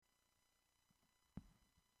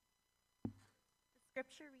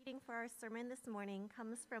scripture reading for our sermon this morning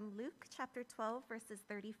comes from Luke chapter 12, verses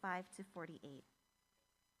 35 to 48.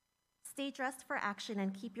 Stay dressed for action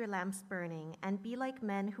and keep your lamps burning, and be like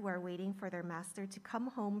men who are waiting for their master to come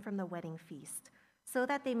home from the wedding feast, so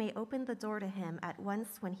that they may open the door to him at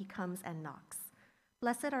once when he comes and knocks.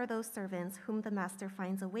 Blessed are those servants whom the master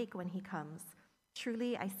finds awake when he comes.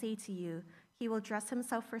 Truly, I say to you, he will dress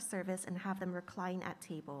himself for service and have them recline at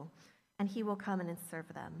table, and he will come and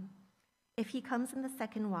serve them. If he comes in the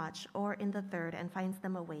second watch or in the third and finds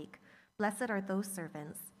them awake, blessed are those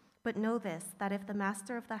servants. But know this, that if the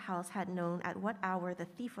master of the house had known at what hour the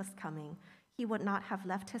thief was coming, he would not have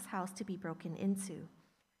left his house to be broken into.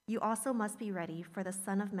 You also must be ready, for the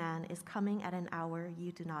Son of Man is coming at an hour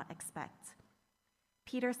you do not expect.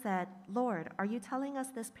 Peter said, Lord, are you telling us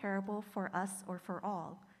this parable for us or for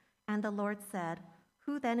all? And the Lord said,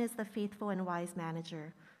 Who then is the faithful and wise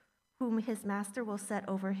manager, whom his master will set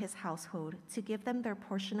over his household to give them their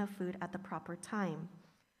portion of food at the proper time?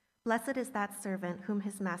 Blessed is that servant whom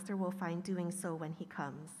his master will find doing so when he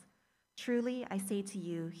comes. Truly, I say to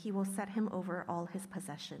you, he will set him over all his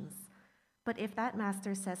possessions. But if that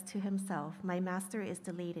master says to himself, My master is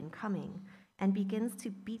delayed in coming, and begins to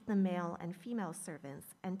beat the male and female servants,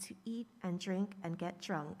 and to eat and drink and get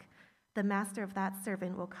drunk, the master of that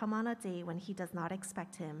servant will come on a day when he does not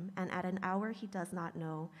expect him, and at an hour he does not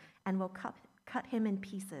know, and will cut him in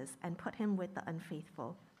pieces and put him with the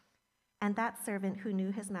unfaithful. And that servant who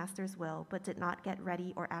knew his master's will but did not get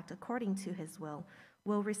ready or act according to his will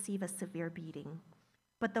receive a severe beating.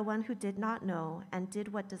 But the one who did not know and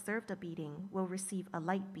did what deserved a beating will receive a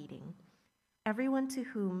light beating. Everyone to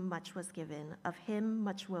whom much was given, of him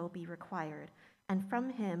much will be required, and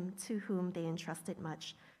from him to whom they entrusted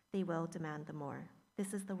much, they will demand the more.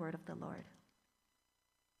 This is the word of the Lord.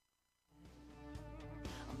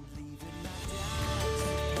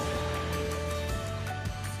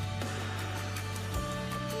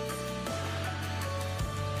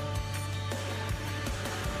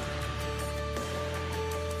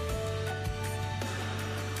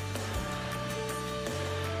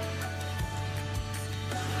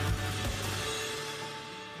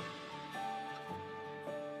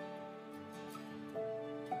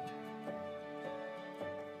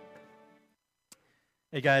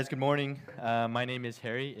 Hey guys, good morning. My name is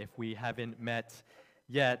Harry. If we haven't met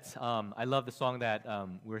yet, I love the song that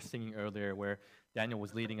we were singing earlier where Daniel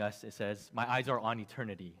was leading us. It says, My eyes are on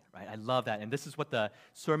eternity, right? I love that. And this is what the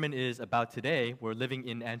sermon is about today. We're living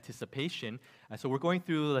in anticipation. So we're going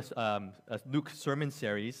through this Luke sermon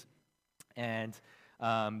series. And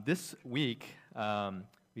this week,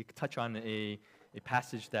 we touch on a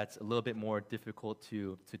passage that's a little bit more difficult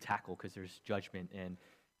to tackle because there's judgment and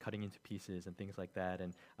cutting into pieces and things like that.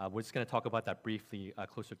 And we're just going to talk about that briefly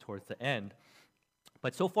closer towards the end.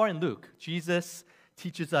 But so far in Luke, Jesus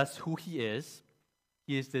teaches us who he is.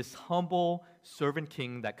 He is this humble servant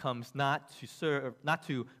king that comes not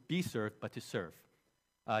to be served, but to serve.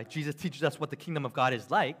 Jesus teaches us what the kingdom of God is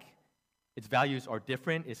like. Its values are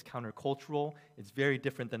different, it's countercultural, it's very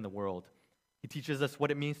different than the world. He teaches us what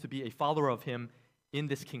it means to be a follower of him in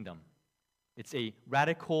this kingdom. It's a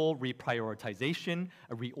radical reprioritization,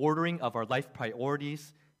 a reordering of our life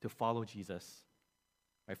priorities to follow Jesus.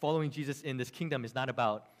 Right? Following Jesus in this kingdom is not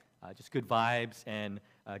about just good vibes and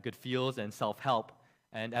good feels and self-help.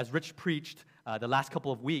 And as Rich preached the last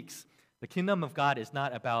couple of weeks, the kingdom of God is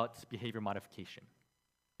not about behavior modification.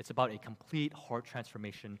 It's about a complete heart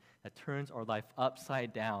transformation that turns our life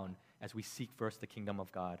upside down as we seek first the kingdom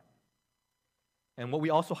of God. And what we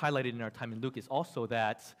also highlighted in our time in Luke is also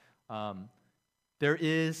that there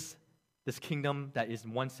is this kingdom that is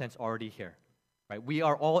in one sense already here, right? We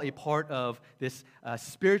are all a part of this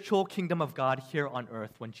spiritual kingdom of God here on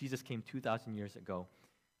earth when Jesus came 2,000 years ago.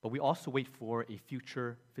 But we also wait for a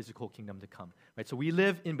future physical kingdom to come, right? So we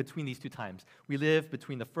live in between these two times. We live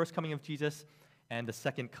between the first coming of Jesus and the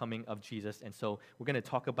second coming of Jesus. And so we're going to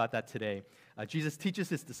talk about that today. Jesus teaches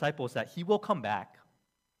his disciples that he will come back.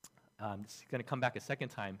 He's going to come back a second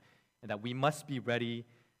time, and that we must be ready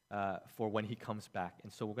for when he comes back.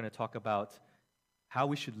 And so we're going to talk about how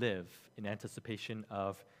we should live in anticipation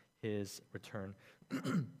of his return.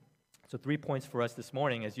 So 3 points for us this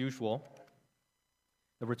morning, as usual.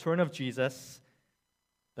 The return of Jesus,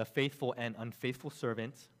 the faithful and unfaithful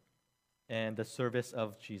servant, and the service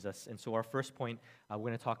of Jesus. And so our first point, we're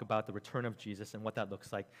going to talk about the return of Jesus and what that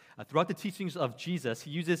looks like. Throughout the teachings of Jesus,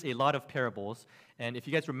 he uses a lot of parables. And if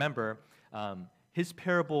you guys remember, his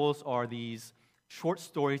parables are these short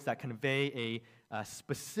stories that convey a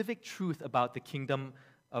specific truth about the kingdom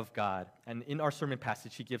of God. And in our sermon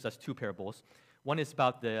passage, he gives us two parables. One is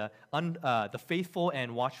about the faithful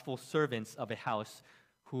and watchful servants of a house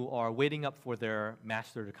who are waiting up for their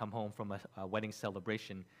master to come home from a wedding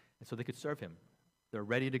celebration, and so they could serve him. They're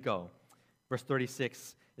ready to go. Verse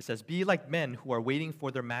 36, it says, "Be like men who are waiting for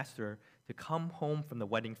their master to come home from the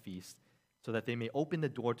wedding feast, so that they may open the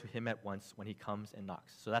door to him at once when he comes and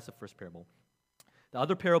knocks." So that's the first parable. The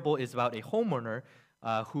other parable is about a homeowner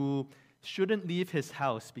who shouldn't leave his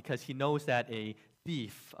house because he knows that a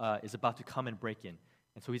thief is about to come and break in.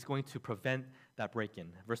 And so he's going to prevent that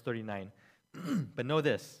break-in. Verse 39, "But know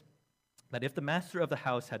this, that if the master of the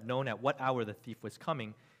house had known at what hour the thief was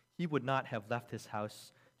coming, he would not have left his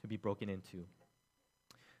house to be broken into."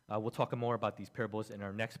 We'll talk more about these parables in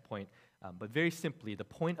our next point. But very simply, the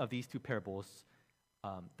point of these two parables,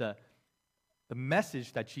 the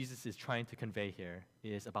message that Jesus is trying to convey here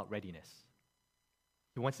is about readiness.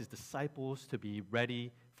 He wants his disciples to be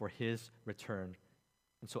ready for his return.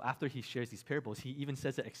 And so after he shares these parables, he even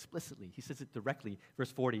says it explicitly. He says it directly.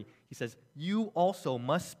 Verse 40, he says, "You also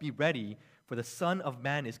must be ready, for the Son of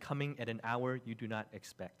Man is coming at an hour you do not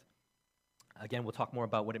expect." Again, we'll talk more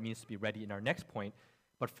about what it means to be ready in our next point.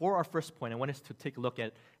 But for our first point, I want us to take a look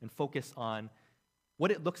at and focus on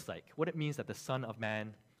what it looks like, what it means that the Son of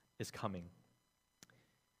Man is coming.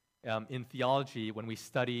 In theology, when we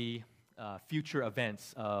study future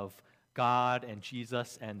events of God and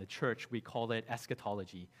Jesus and the church, we call it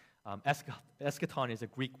eschatology. Eschaton is a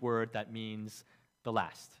Greek word that means the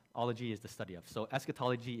last. Ology is the study of. So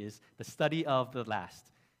eschatology is the study of the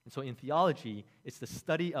last. And so in theology, it's the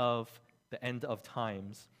study of the end of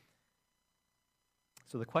times.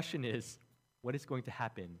 So the question is, what is going to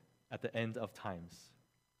happen at the end of times?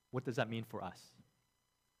 What does that mean for us?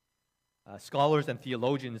 Scholars and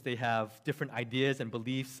theologians, they have different ideas and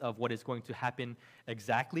beliefs of what is going to happen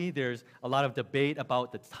exactly. There's a lot of debate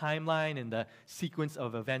about the timeline and the sequence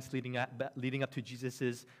of events leading up to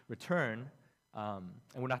Jesus' return. And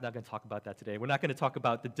we're not going to talk about that today. We're not going to talk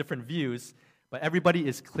about the different views, but everybody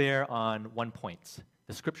is clear on one point.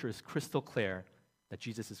 The scripture is crystal clear that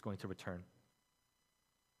Jesus is going to return.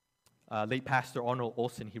 Late Pastor Arnold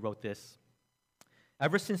Olson, he wrote this: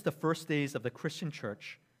 "Ever since the first days of the Christian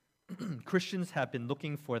church, Christians have been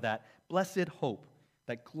looking for that blessed hope,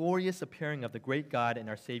 that glorious appearing of the great God and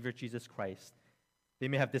our Savior Jesus Christ. They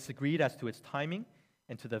may have disagreed as to its timing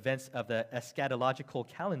and to the events of the eschatological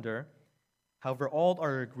calendar. However, all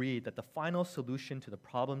are agreed that the final solution to the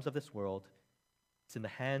problems of this world is in the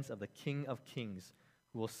hands of the King of Kings,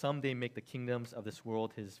 who will someday make the kingdoms of this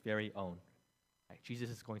world his very own." Right, Jesus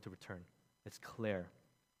is going to return. It's clear.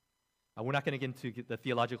 We're not going to get into the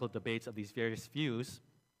theological debates of these various views.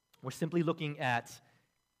 We're simply looking at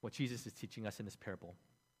what Jesus is teaching us in this parable.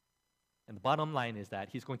 And the bottom line is that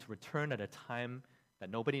he's going to return at a time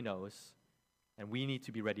that nobody knows, and we need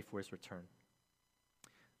to be ready for his return.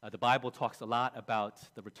 The Bible talks a lot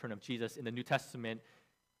about the return of Jesus. In the New Testament,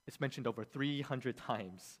 it's mentioned over 300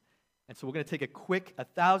 times. And so we're going to take a quick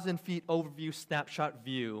 1,000-feet overview, snapshot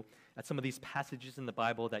view at some of these passages in the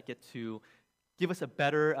Bible that get to give us a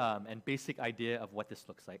better and basic idea of what this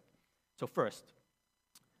looks like. So first,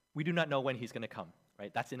 we do not know when he's going to come,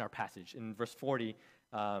 right? That's in our passage. In verse 40,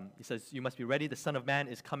 he says, "You must be ready. The Son of Man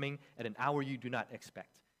is coming at an hour you do not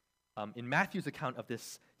expect." In Matthew's account of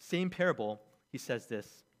this same parable, he says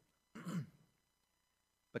this: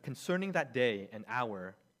 "But concerning that day and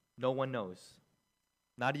hour, no one knows,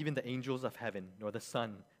 not even the angels of heaven, nor the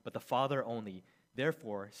Son, but the Father only.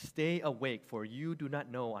 Therefore, stay awake, for you do not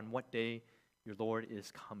know on what day your Lord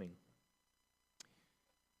is coming."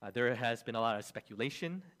 There has been a lot of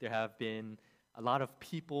speculation. There have been a lot of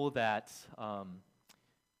people that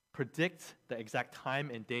predict the exact time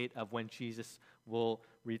and date of when Jesus will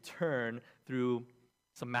return through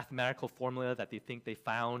some mathematical formula that they think they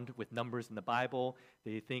found with numbers in the Bible.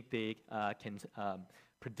 They think they can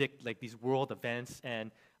predict like these world events.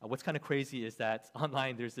 And what's kind of crazy is that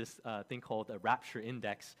online there's this thing called a Rapture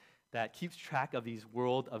Index that keeps track of these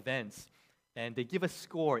world events. And they give a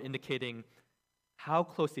score indicating how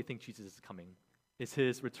close they think Jesus is coming. Is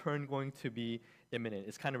his return going to be imminent?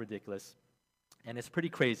 It's kind of ridiculous. And it's pretty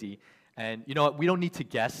crazy. And you know what? We don't need to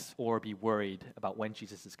guess or be worried about when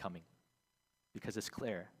Jesus is coming, because it's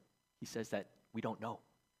clear. He says that we don't know.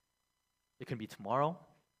 It can be tomorrow.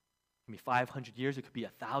 It can be 500 years. It could be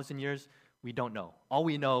 1,000 years. We don't know. All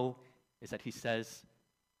we know is that he says,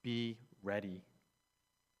 be ready.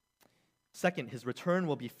 Second, his return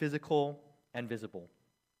will be physical and visible.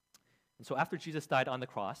 And so after Jesus died on the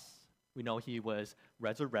cross, we know he was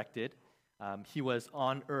resurrected. He was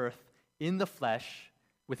on earth in the flesh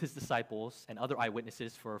with his disciples and other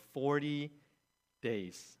eyewitnesses for 40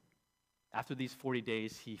 days. After these 40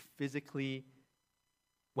 days, he physically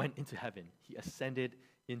went into heaven. He ascended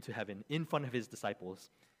into heaven in front of his disciples.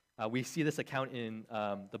 We see this account in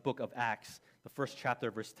the book of Acts. The first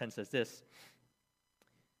chapter, verse 10 says this: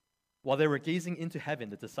 "While they were gazing into heaven,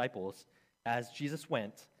 the disciples, as Jesus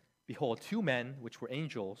went, behold, two men, which were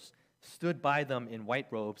angels, stood by them in white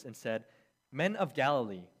robes and said, 'Men of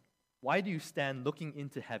Galilee, why do you stand looking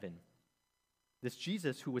into heaven? This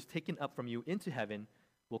Jesus who was taken up from you into heaven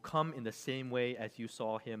will come in the same way as you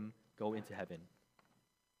saw him go into heaven.'"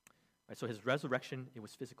 Right, so his resurrection, it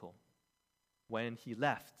was physical. When he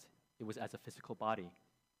left, it was as a physical body.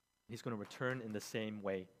 He's going to return in the same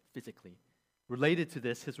way, physically. Related to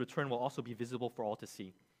this, his return will also be visible for all to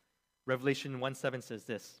see. Revelation 1:7 says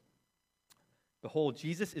this: "Behold,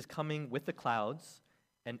 Jesus is coming with the clouds,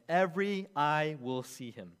 and every eye will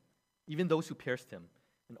see him, even those who pierced him,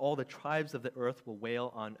 and all the tribes of the earth will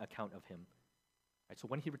wail on account of him." Right, so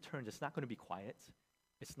when he returns, it's not going to be quiet.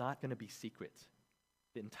 It's not going to be secret.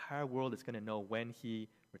 The entire world is going to know when he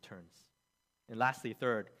returns. And lastly,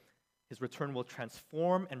 third, his return will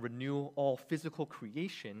transform and renew all physical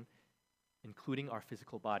creation, including our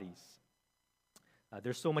physical bodies.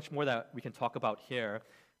 There's so much more that we can talk about here,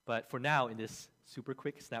 but for now, in this super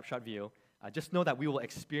quick snapshot view, just know that we will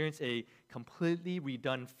experience a completely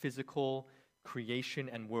redone physical creation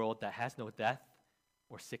and world that has no death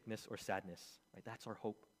or sickness or sadness. Right? That's our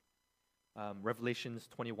hope. Revelations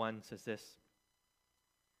 21 says this: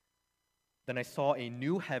 "Then I saw a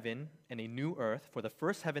new heaven and a new earth, for the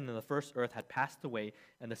first heaven and the first earth had passed away,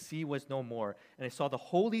 and the sea was no more. And I saw the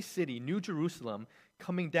holy city, New Jerusalem,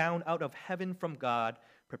 coming down out of heaven from God,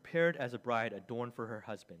 prepared as a bride adorned for her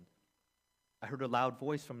husband. I heard a loud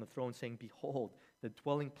voice from the throne saying, 'Behold, the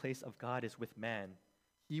dwelling place of God is with man.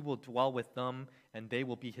 He will dwell with them, and they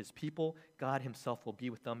will be his people. God himself will be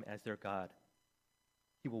with them as their God.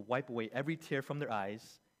 He will wipe away every tear from their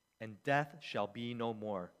eyes, and death shall be no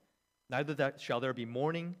more. Neither shall there be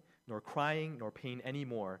mourning, nor crying, nor pain any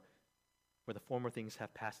more, for the former things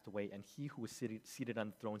have passed away.' And he who was seated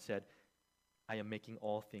on the throne said, 'I am making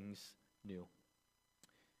all things new.'"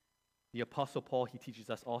 The Apostle Paul, he teaches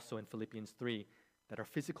us also in Philippians 3 that our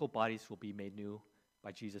physical bodies will be made new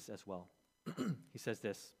by Jesus as well. He says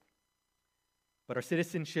this: "But our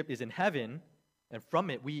citizenship is in heaven, and from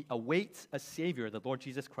it we await a Savior, the Lord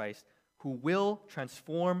Jesus Christ, who will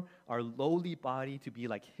transform our lowly body to be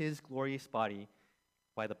like his glorious body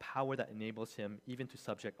by the power that enables him even to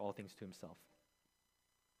subject all things to himself."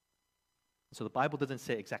 So the Bible doesn't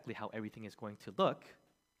say exactly how everything is going to look,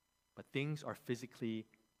 but things are physically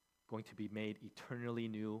going to be made eternally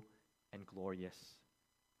new and glorious.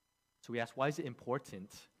 So we ask, why is it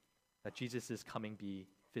important that Jesus' coming be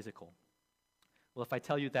physical? Well, if I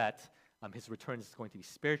tell you that his return is going to be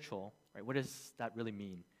spiritual, right, what does that really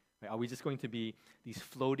mean? Right, are we just going to be these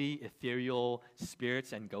floaty, ethereal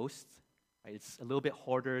spirits and ghosts? Right, it's a little bit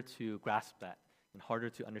harder to grasp that and harder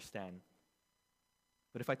to understand.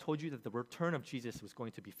 But if I told you that the return of Jesus was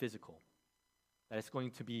going to be physical, that it's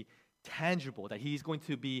going to be tangible, that he's going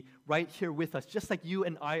to be right here with us, just like you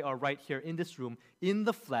and I are right here in this room, in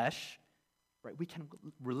the flesh, right, we can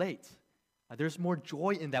relate. There's more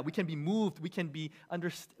joy in that. We can be moved. We can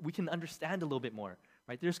understand a little bit more.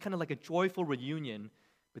 Right? There's kind of like a joyful reunion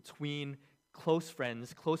between close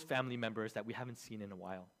friends, close family members that we haven't seen in a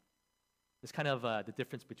while. It's kind of the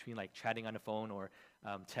difference between like chatting on the phone or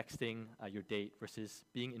texting your date versus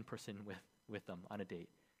being in person with them on a date,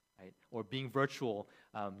 right? Or being virtual,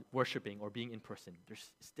 worshiping, or being in person.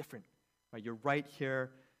 It's different, right? You're right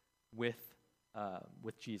here with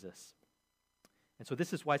Jesus. And so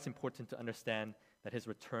this is why it's important to understand that his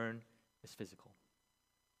return is physical.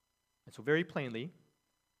 And so very plainly,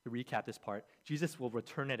 to recap this part, Jesus will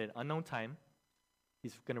return at an unknown time.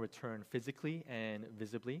 He's going to return physically and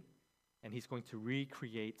visibly, and he's going to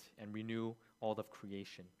recreate and renew all of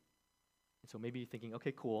creation. And so maybe you're thinking,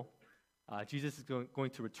 okay, cool. Jesus is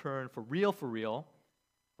going to return for real,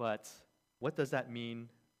 but what does that mean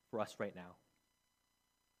for us right now?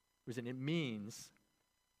 It means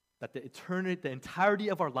that the entirety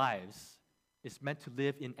of our lives is meant to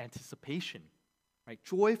live in anticipation, right?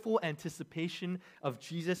 Joyful anticipation of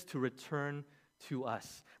Jesus to return to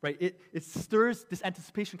us, right? It stirs, this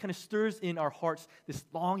anticipation kind of stirs in our hearts this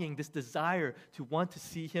longing, this desire to want to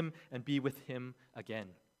see him and be with him again.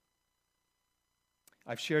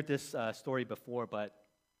 I've shared this story before, but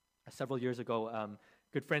several years ago,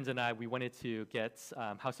 good friends and I, we wanted to get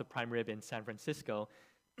House of Prime Rib in San Francisco.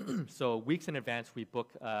 So weeks in advance, we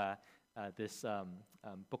book our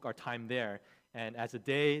time there. And as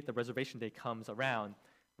the reservation day comes around,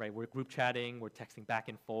 right, we're group chatting, we're texting back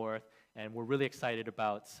and forth, and we're really excited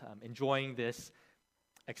about enjoying this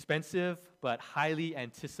expensive but highly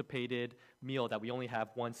anticipated meal that we only have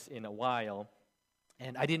once in a while.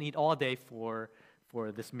 And I didn't eat all day for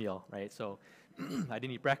this meal, right? So I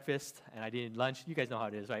didn't eat breakfast and I didn't eat lunch. You guys know how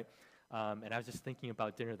it is, right? And I was just thinking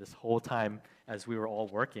about dinner this whole time as we were all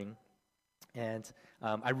working. And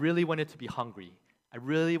I really wanted to be hungry. I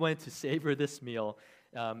really wanted to savor this meal.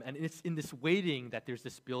 And it's in this waiting that there's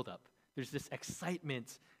this buildup. There's this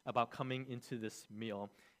excitement about coming into this meal.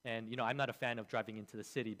 And, I'm not a fan of driving into the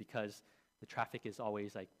city because the traffic is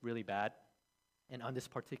always, really bad. And on this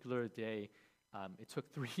particular day, it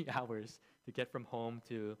took 3 hours to get from home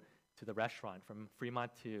to the restaurant, from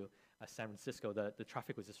Fremont to San Francisco. The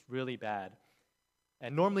traffic was just really bad.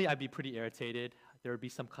 And normally I'd be pretty irritated. There would be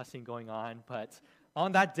some cussing going on. But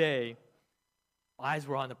on that day, eyes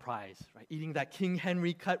were on the prize, right? Eating that King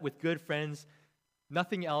Henry cut with good friends,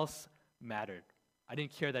 nothing else mattered. I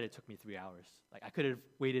didn't care that it took me 3 hours. I could have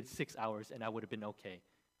waited 6 hours and I would have been okay.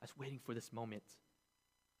 I was waiting for this moment.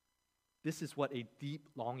 This is what a deep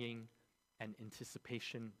longing and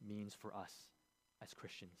anticipation means for us as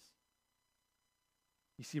Christians.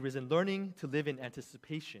 You see, Risen, learning to live in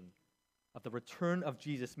anticipation of the return of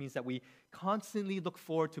Jesus means that we constantly look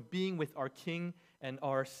forward to being with our King and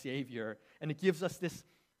our Savior. And it gives us this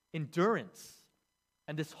endurance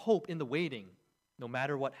and this hope in the waiting, no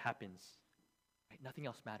matter what happens. Right? Nothing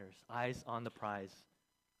else matters. Eyes on the prize.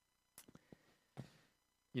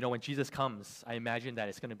 When Jesus comes, I imagine that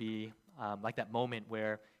it's going to be like that moment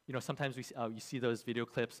where, sometimes you see those video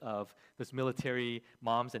clips of those military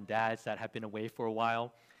moms and dads that have been away for a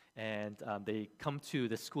while, and they come to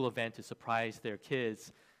the school event to surprise their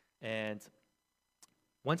kids, and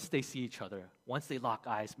once they see each other, once they lock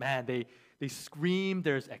eyes, man, they scream,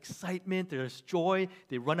 there's excitement, there's joy,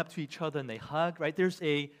 they run up to each other and they hug, right? There's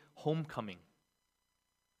a homecoming.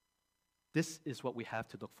 This is what we have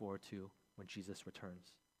to look forward to when Jesus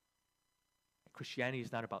returns. Christianity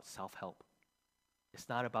is not about self-help. It's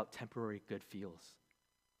not about temporary good feels.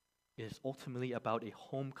 It is ultimately about a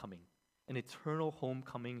homecoming, an eternal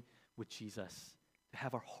homecoming with Jesus, to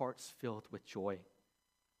have our hearts filled with joy.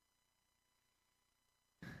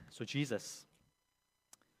 So Jesus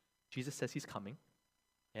says he's coming,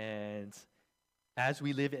 and as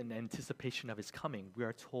we live in anticipation of his coming, we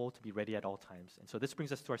are told to be ready at all times. And so this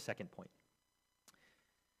brings us to our second point.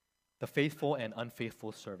 The faithful and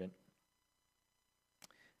unfaithful servant.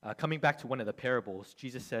 Coming back to one of the parables,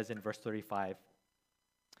 Jesus says in verse 35,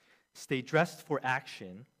 "Stay dressed for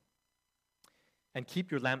action and keep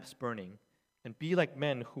your lamps burning, and be like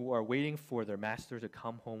men who are waiting for their master to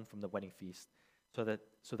come home from the wedding feast, so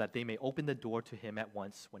that they may open the door to him at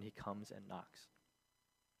once when he comes and knocks."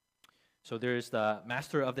 So there's the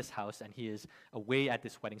master of this house, and he is away at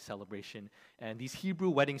this wedding celebration. And these Hebrew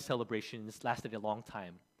wedding celebrations lasted a long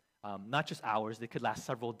time. Not just hours, they could last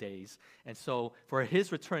several days. And so for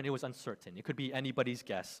his return, it was uncertain. It could be anybody's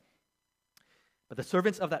guess. But the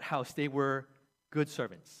servants of that house, they were good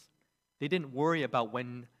servants. They didn't worry about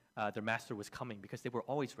when their master was coming because they were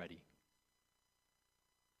always ready.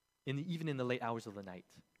 Even in the late hours of the night,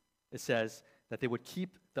 it says that they would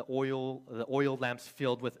keep the oil lamps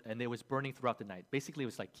filled with, and it was burning throughout the night. Basically, it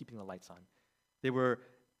was like keeping the lights on. They were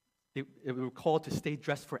called to stay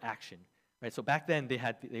dressed for action. Right, so back then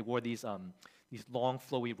they wore these long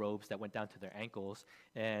flowy robes that went down to their ankles,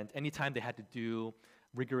 and anytime they had to do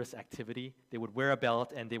rigorous activity, they would wear a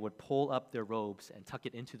belt and they would pull up their robes and tuck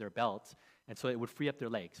it into their belt, and so it would free up their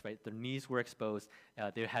legs. Right, their knees were exposed.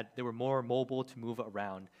 They were more mobile to move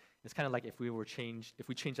around. It's kind of like if we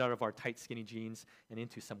changed out of our tight skinny jeans and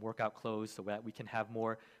into some workout clothes, so that we can have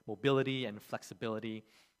more mobility and flexibility.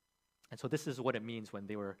 And so this is what it means when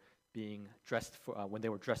they were dressed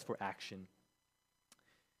for action.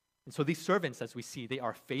 And so these servants, as we see, they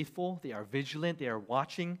are faithful, they are vigilant, they are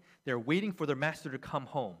watching, they're waiting for their master to come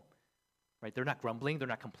home. Right? They're not grumbling, they're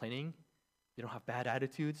not complaining, they don't have bad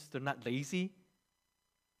attitudes, they're not lazy.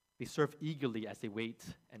 They serve eagerly as they wait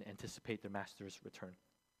and anticipate their master's return.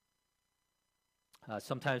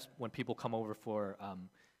 Sometimes when people come over for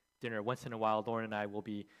dinner, once in a while, Lauren and I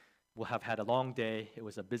will have had a long day. It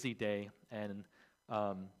was a busy day, and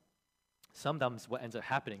sometimes what ends up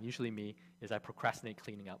happening, usually me, is I procrastinate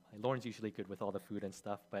cleaning up. Lauren's usually good with all the food and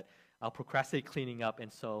stuff, but I'll procrastinate cleaning up,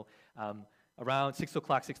 and so around 6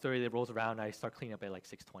 o'clock, 6:30, it rolls around, and I start cleaning up at like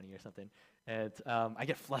 6:20 or something, and I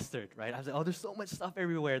get flustered, right? I was like, oh, there's so much stuff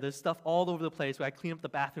everywhere. There's stuff all over the place. I clean up the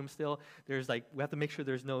bathroom still. We have to make sure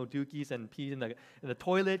there's no dookies and pee in the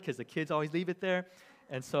toilet, because the kids always leave it there.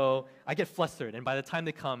 And so I get flustered, and by the time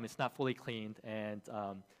they come, it's not fully cleaned, and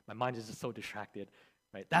my mind is just so distracted.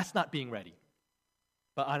 Right? That's not being ready.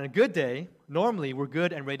 But on a good day, normally we're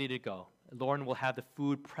good and ready to go. Lauren will have the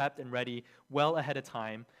food prepped and ready well ahead of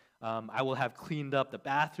time. I will have cleaned up the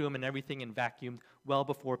bathroom and everything and vacuumed well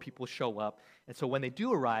before people show up. And so when they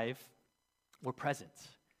do arrive, we're present.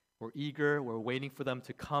 We're eager. We're waiting for them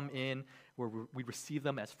to come in. We receive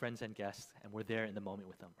them as friends and guests, and we're there in the moment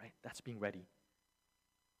with them, right? That's being ready.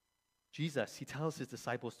 Jesus, he tells his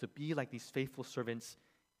disciples to be like these faithful servants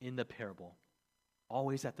in the parable,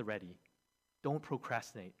 always at the ready. Don't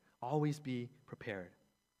procrastinate. Always be prepared.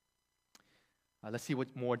 Let's see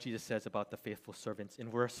what more Jesus says about the faithful servants. In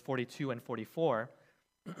verse 42 and 44,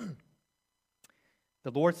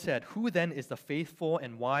 the Lord said, "Who then is the faithful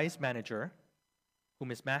and wise manager whom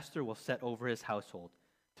his master will set over his household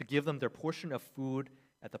to give them their portion of food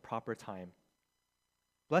at the proper time?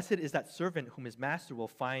 Blessed is that servant whom his master will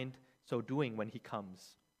find so doing when he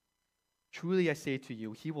comes. Truly I say to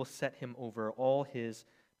you, he will set him over all his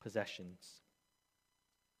possessions."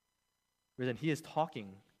 Risen, he is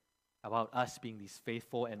talking about us being these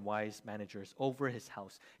faithful and wise managers over his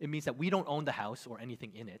house. It means that we don't own the house or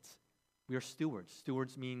anything in it. We are stewards.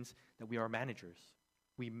 Stewards means that we are managers.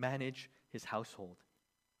 We manage his household.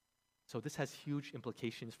 So this has huge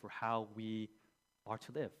implications for how we are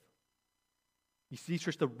to live. You see,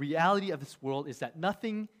 church, the reality of this world is that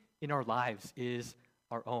nothing in our lives is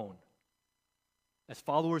our own. As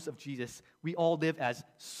followers of Jesus, we all live as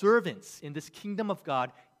servants in this kingdom of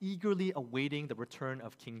God, eagerly awaiting the return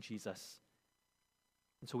of King Jesus.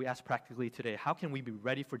 And so we ask practically today, how can we be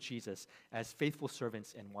ready for Jesus as faithful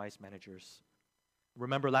servants and wise managers?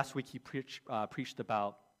 Remember last week he preached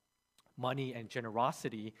about money and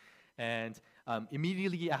generosity, and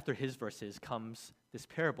immediately after his verses comes this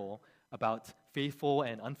parable about faithful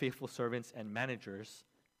and unfaithful servants and managers.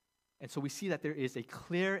 And so we see that there is a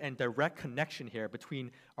clear and direct connection here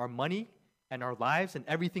between our money and our lives and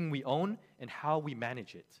everything we own and how we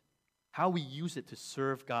manage it, how we use it to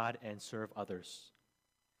serve God and serve others.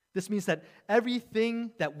 This means that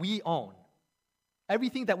everything that we own,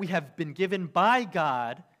 everything that we have been given by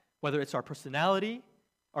God, whether it's our personality,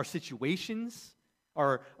 our situations,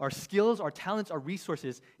 our skills, our talents, our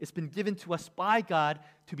resources, it's been given to us by God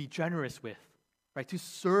to be generous with, right? To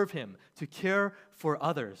serve him, to care for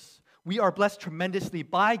others. We are blessed tremendously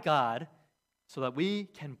by God so that we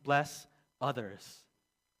can bless others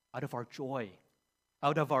out of our joy,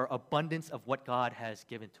 out of our abundance of what God has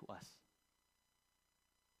given to us.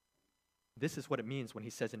 This is what it means when he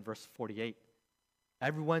says in verse 48,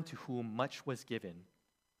 "Everyone to whom much was given,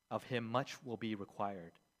 of him much will be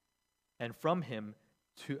required. And from him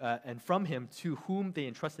to whom they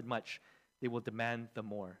entrusted much, they will demand the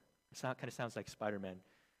more." It kind of sounds like Spider-Man,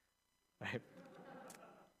 right?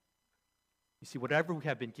 You see, whatever we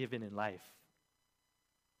have been given in life,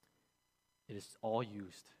 it is all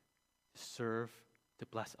used to serve, to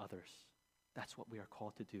bless others. That's what we are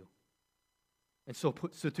called to do. And so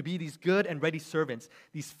to be these good and ready servants,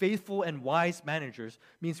 these faithful and wise managers,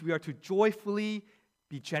 means we are to joyfully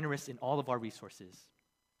be generous in all of our resources,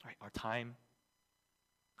 right? Our time,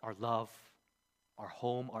 our love, our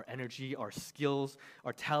home, our energy, our skills,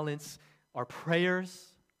 our talents, our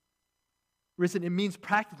prayers. Risen, it means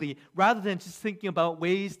practically, rather than just thinking about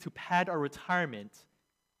ways to pad our retirement,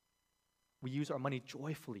 we use our money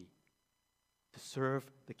joyfully to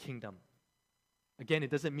serve the kingdom. Again,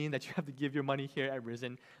 it doesn't mean that you have to give your money here at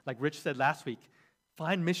Risen. Like Rich said last week,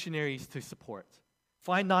 find missionaries to support.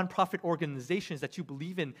 Find nonprofit organizations that you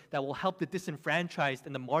believe in that will help the disenfranchised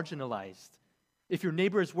and the marginalized. If your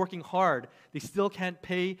neighbor is working hard, they still can't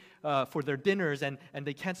pay for their dinners and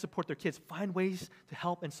they can't support their kids, find ways to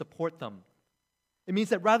help and support them. It means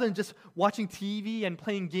that rather than just watching TV and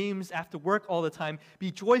playing games after work all the time,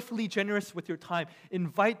 be joyfully generous with your time.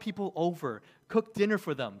 Invite people over. Cook dinner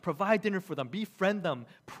for them. Provide dinner for them. Befriend them.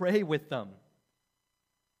 Pray with them.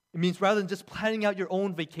 It means rather than just planning out your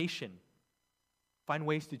own vacation, find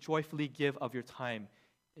ways to joyfully give of your time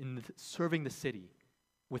in serving the city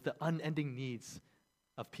with the unending needs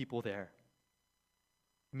of people there.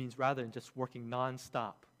 It means rather than just working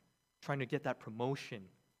nonstop, trying to get that promotion,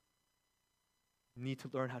 you need to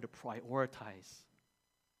learn how to prioritize.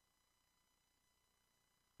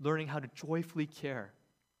 Learning how to joyfully care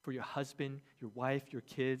for your husband, your wife, your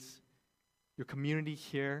kids, your community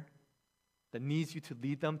here that needs you to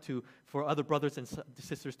lead them for other brothers and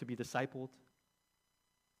sisters to be discipled.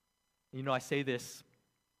 You know, I say this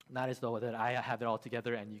not as though that I have it all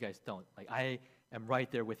together and you guys don't. Like, I am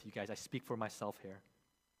right there with you guys. I speak for myself here.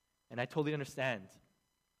 And I totally understand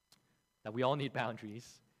that we all need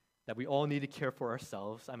boundaries, that we all need to care for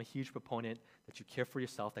ourselves. I'm a huge proponent that you care for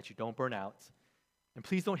yourself, that you don't burn out. And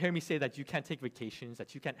please don't hear me say that you can't take vacations,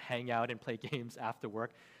 that you can't hang out and play games after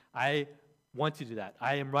work. I want to do that.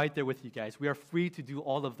 I am right there with you guys. We are free to do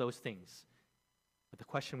all of those things. But the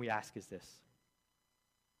question we ask is this: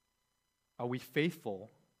 are we faithful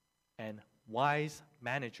and wise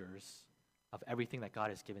managers of everything that God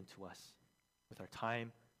has given to us with our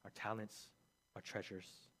time, our talents, our treasures?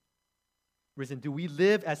 Risen, do we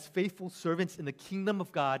live as faithful servants in the kingdom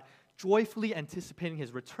of God, joyfully anticipating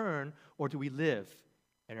his return, or do we live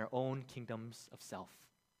in our own kingdoms of self?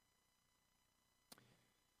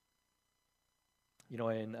 You know,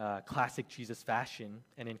 in classic Jesus fashion,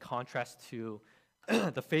 and in contrast to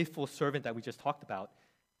the faithful servant that we just talked about,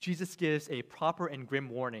 Jesus gives a proper and grim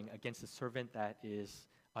warning against the servant that is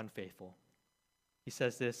unfaithful. He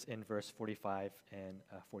says this in verse 45 and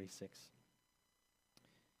 46.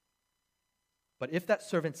 But if that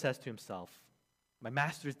servant says to himself, "My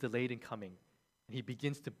master is delayed in coming," and he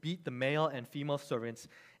begins to beat the male and female servants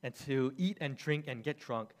and to eat and drink and get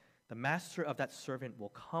drunk, the master of that servant will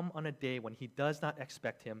come on a day when he does not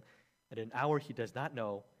expect him, at an hour he does not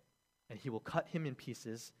know, and he will cut him in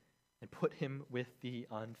pieces and put him with the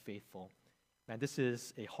unfaithful. Man, this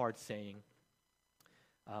is a hard saying.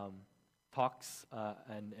 Talks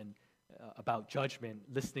about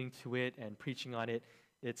judgment, listening to it and preaching on it,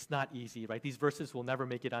 it's not easy, right? These verses will never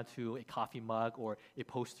make it onto a coffee mug or a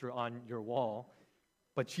poster on your wall.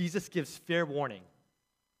 But Jesus gives fair warning.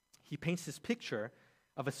 He paints this picture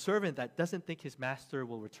of a servant that doesn't think his master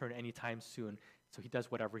will return anytime soon, so he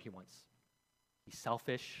does whatever he wants. He's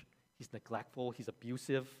selfish, he's neglectful, he's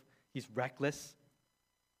abusive, he's reckless.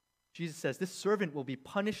 Jesus says this servant will be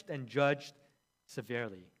punished and judged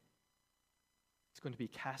severely. He's going to be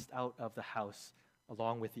cast out of the house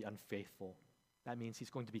along with the unfaithful. That means he's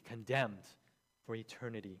going to be condemned for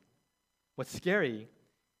eternity. What's scary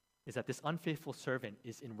is that this unfaithful servant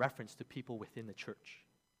is in reference to people within the church.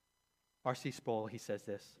 R.C. Sproul, he says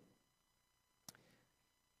this: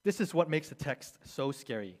 "This is what makes the text so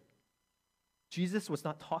scary. Jesus was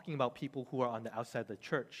not talking about people who are on the outside of the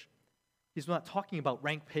church. He's not talking about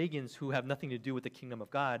rank pagans who have nothing to do with the kingdom of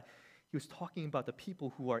God. He was talking about the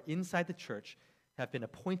people who are inside the church, have been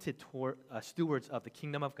appointed stewards of the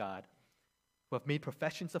kingdom of God, who have made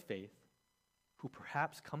professions of faith, who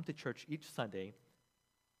perhaps come to church each Sunday,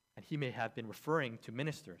 and he may have been referring to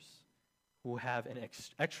ministers who have an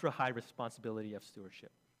extra high responsibility of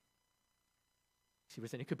stewardship." See,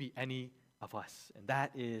 it could be any of us, and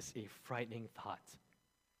that is a frightening thought.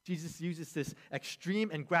 Jesus uses this extreme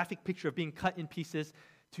and graphic picture of being cut in pieces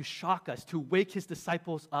to shock us, to wake his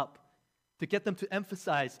disciples up, to get them to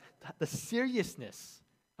emphasize the seriousness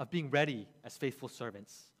of being ready as faithful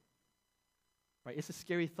servants. Right? It's a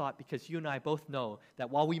scary thought because you and I both know that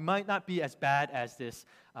while we might not be as bad as this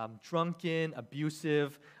drunken,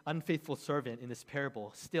 abusive, unfaithful servant in this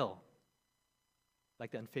parable, still, like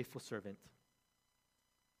the unfaithful servant,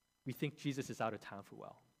 we think Jesus is out of town for a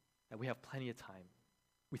while, that we have plenty of time.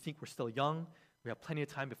 We think we're still young, we have plenty of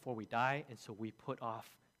time before we die, and so we put off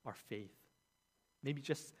our faith. Maybe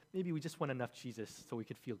we just want enough Jesus so we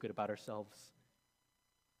could feel good about ourselves.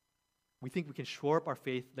 We think we can shore up our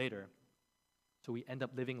faith later, so we end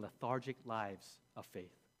up living lethargic lives of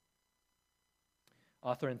faith.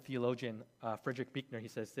 Author and theologian Frederick Buechner, he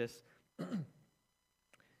says this: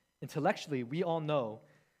 "Intellectually, we all know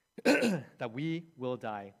that we will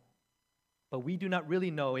die, but we do not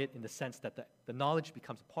really know it in the sense that the knowledge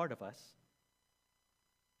becomes a part of us.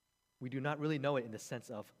 We do not really know it in the sense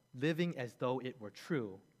of living as though it were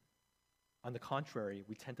true. On the contrary,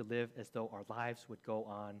 we tend to live as though our lives would go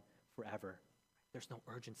on forever. There's no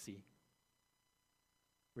urgency.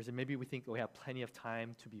 Whereas maybe we think we have plenty of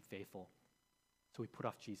time to be faithful, so we put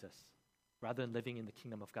off Jesus. Rather than living in the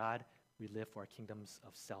kingdom of God, we live for our kingdoms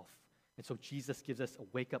of self. And so Jesus gives us a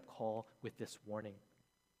wake-up call with this warning."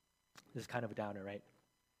 This is kind of a downer, right?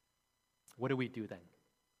 What do we do then?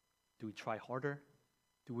 Do we try harder?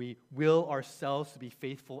 Do we will ourselves to be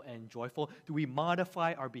faithful and joyful? Do we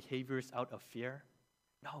modify our behaviors out of fear?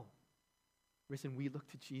 No. Risen, we look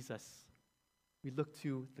to Jesus. We look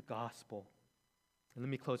to the gospel. And let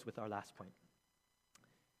me close with our last point.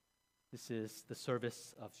 This is the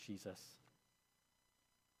service of Jesus.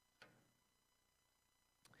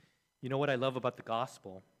 You know what I love about the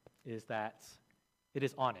gospel is that it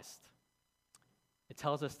is honest. It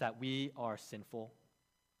tells us that we are sinful.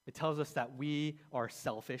 It tells us that we are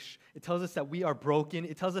selfish. It tells us that we are broken.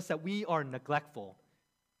 It tells us that we are neglectful.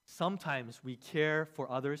 Sometimes we care for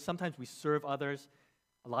others. Sometimes we serve others.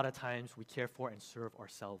 A lot of times we care for and serve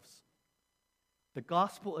ourselves. The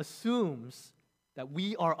gospel assumes that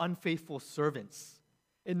we are unfaithful servants.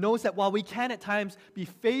 It knows that while we can at times be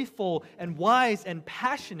faithful and wise and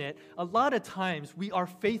passionate, a lot of times we are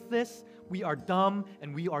faithless, we are dumb,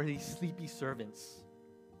 and we are these sleepy servants.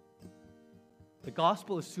 The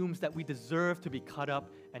gospel assumes that we deserve to be cut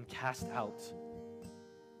up and cast out.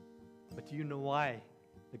 But do you know why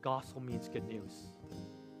the gospel means good news?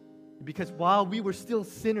 Because while we were still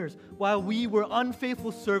sinners, while we were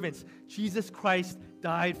unfaithful servants, Jesus Christ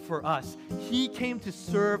died for us. He came to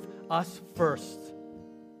serve us first.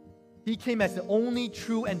 He came as the only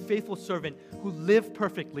true and faithful servant who lived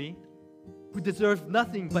perfectly, who deserved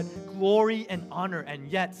nothing but glory and honor, and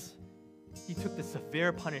yet He took the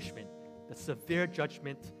severe punishment, the severe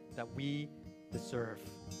judgment that we deserve.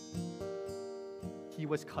 He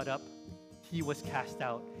was cut up, He was cast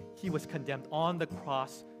out, He was condemned on the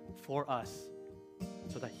cross for us,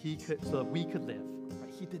 so that we could live.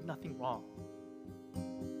 Right? He did nothing wrong.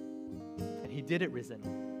 And He did it, risen,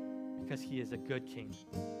 because He is a good King.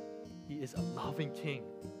 He is a loving King.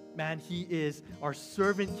 Man, He is our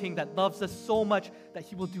servant King that loves us so much that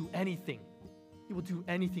He will do anything. He will do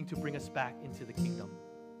anything to bring us back into the kingdom.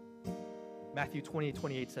 Matthew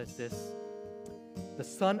 28:28 says this: "The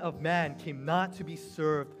Son of Man came not to be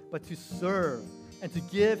served, but to serve, and to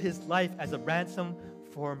give His life as a ransom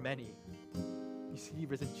for many." You see,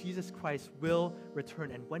 risen Jesus Christ will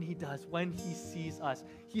return, and when He does, when He sees us,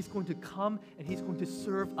 He's going to come and He's going to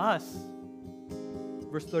serve us.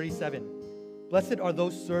 Verse 37, "Blessed are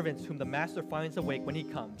those servants whom the master finds awake when he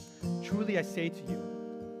comes. Truly I say to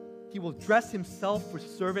you, he will dress himself for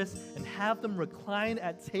service and have them recline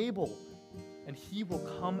at table, and he will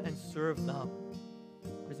come and serve them."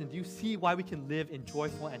 Listen, do you see why we can live in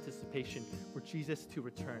joyful anticipation for Jesus to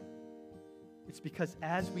return? It's because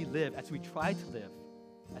as we live, as we try to live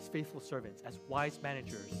as faithful servants, as wise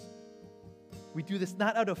managers, we do this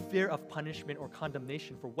not out of fear of punishment or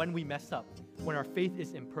condemnation for when we mess up, when our faith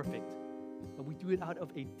is imperfect, but we do it out of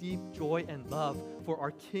a deep joy and love for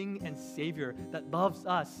our King and Savior that loves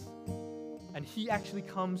us. And He actually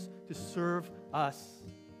comes to serve us.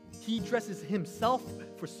 He dresses Himself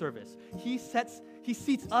for service. He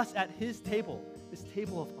seats us at His table, this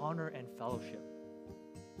table of honor and fellowship.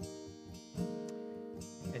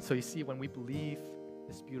 And so you see, when we believe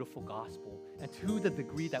this beautiful gospel, and to the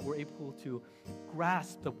degree that we're able to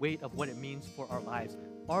grasp the weight of what it means for our lives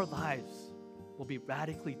will be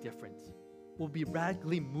radically different. We'll be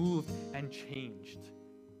radically moved and changed.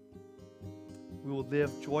 We will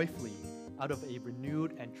live joyfully out of a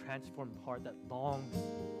renewed and transformed heart that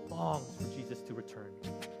longs for Jesus to return.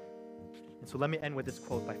 And so let me end with this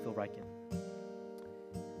quote by Phil Ryken.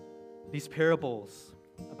 "These parables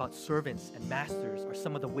about servants and masters are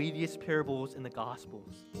some of the weightiest parables in the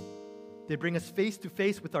Gospels. They bring us face to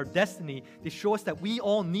face with our destiny. They show us that we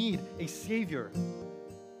all need a Savior.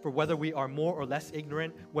 For whether we are more or less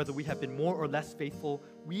ignorant, whether we have been more or less faithful,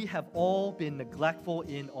 we have all been neglectful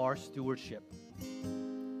in our stewardship.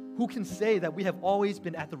 Who can say that we have always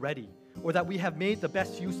been at the ready, or that we have made the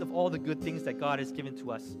best use of all the good things that God has given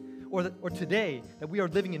to us, or today that we are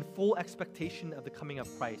living in full expectation of the coming of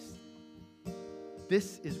Christ?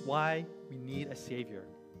 This is why we need a Savior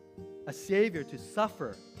to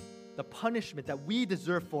suffer the punishment that we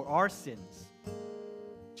deserve for our sins.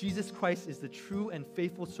 Jesus Christ is the true and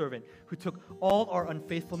faithful servant who took all our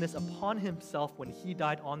unfaithfulness upon Himself when He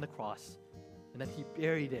died on the cross, and then He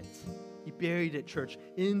buried it. He buried it, church,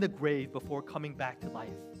 in the grave before coming back to life.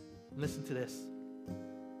 And listen to this.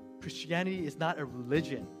 Christianity is not a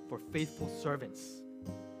religion for faithful servants,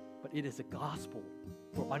 but it is a gospel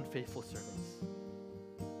for unfaithful servants.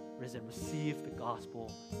 Risen, receive the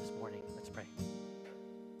gospel this morning. Let's pray.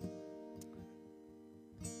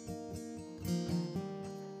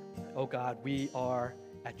 Oh God, we are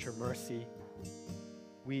at your mercy.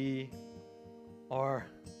 We are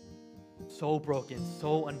so broken,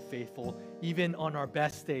 so unfaithful. Even on our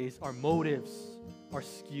best days, our motives are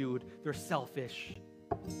skewed. They're selfish.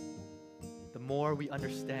 The more we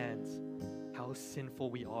understand how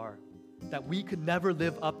sinful we are, that we could never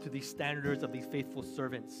live up to these standards of these faithful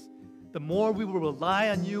servants, the more we will rely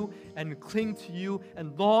on you and cling to you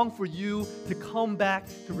and long for you to come back,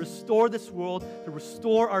 to restore this world, to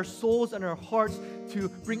restore our souls and our hearts, to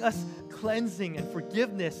bring us cleansing and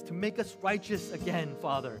forgiveness, to make us righteous again,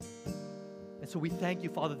 Father. And so we thank you,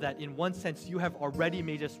 Father, that in one sense you have already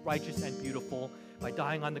made us righteous and beautiful by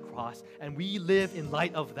dying on the cross, and we live in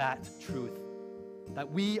light of that truth,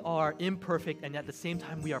 that we are imperfect and at the same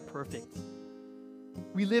time we are perfect.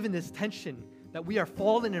 We live in this tension that we are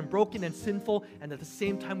fallen and broken and sinful, and at the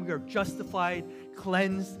same time we are justified,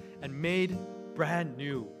 cleansed, and made brand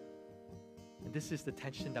new. And this is the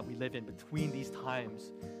tension that we live in between these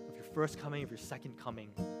times of your first coming, of your second coming,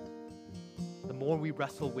 the more we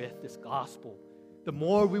wrestle with this gospel, the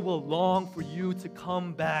more we will long for you to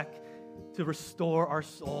come back to restore our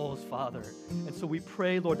souls, Father. And so we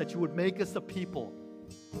pray, Lord, that you would make us a people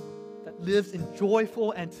that lives in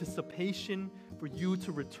joyful anticipation for you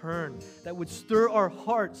to return, that would stir our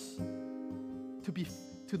hearts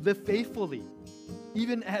to live faithfully,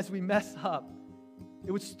 even as we mess up.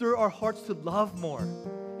 It would stir our hearts to love more.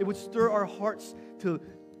 It would stir our hearts to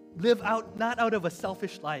live out, not out of a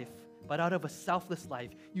selfish life, but out of a selfless life,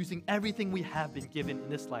 using everything we have been given in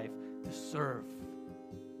this life to serve,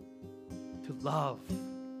 to love,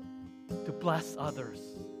 to bless others.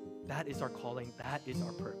 That is our calling. That is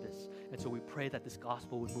our purpose. And so we pray that this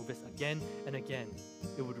gospel would move us again and again.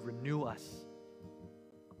 It would renew us.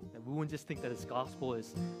 That we wouldn't just think that this gospel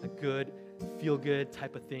is a good, feel-good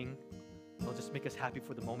type of thing. It'll just make us happy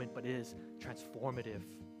for the moment, but it is transformative.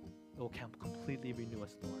 It will completely renew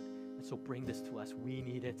us, Lord. And so bring this to us. We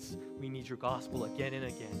need it. We need your gospel again and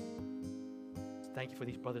again. So thank you for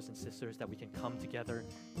these brothers and sisters that we can come together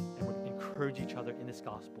and encourage each other in this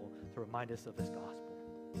gospel to remind us of this gospel.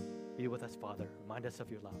 Be with us, Father. Remind us of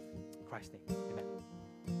your love. In Christ's name, amen.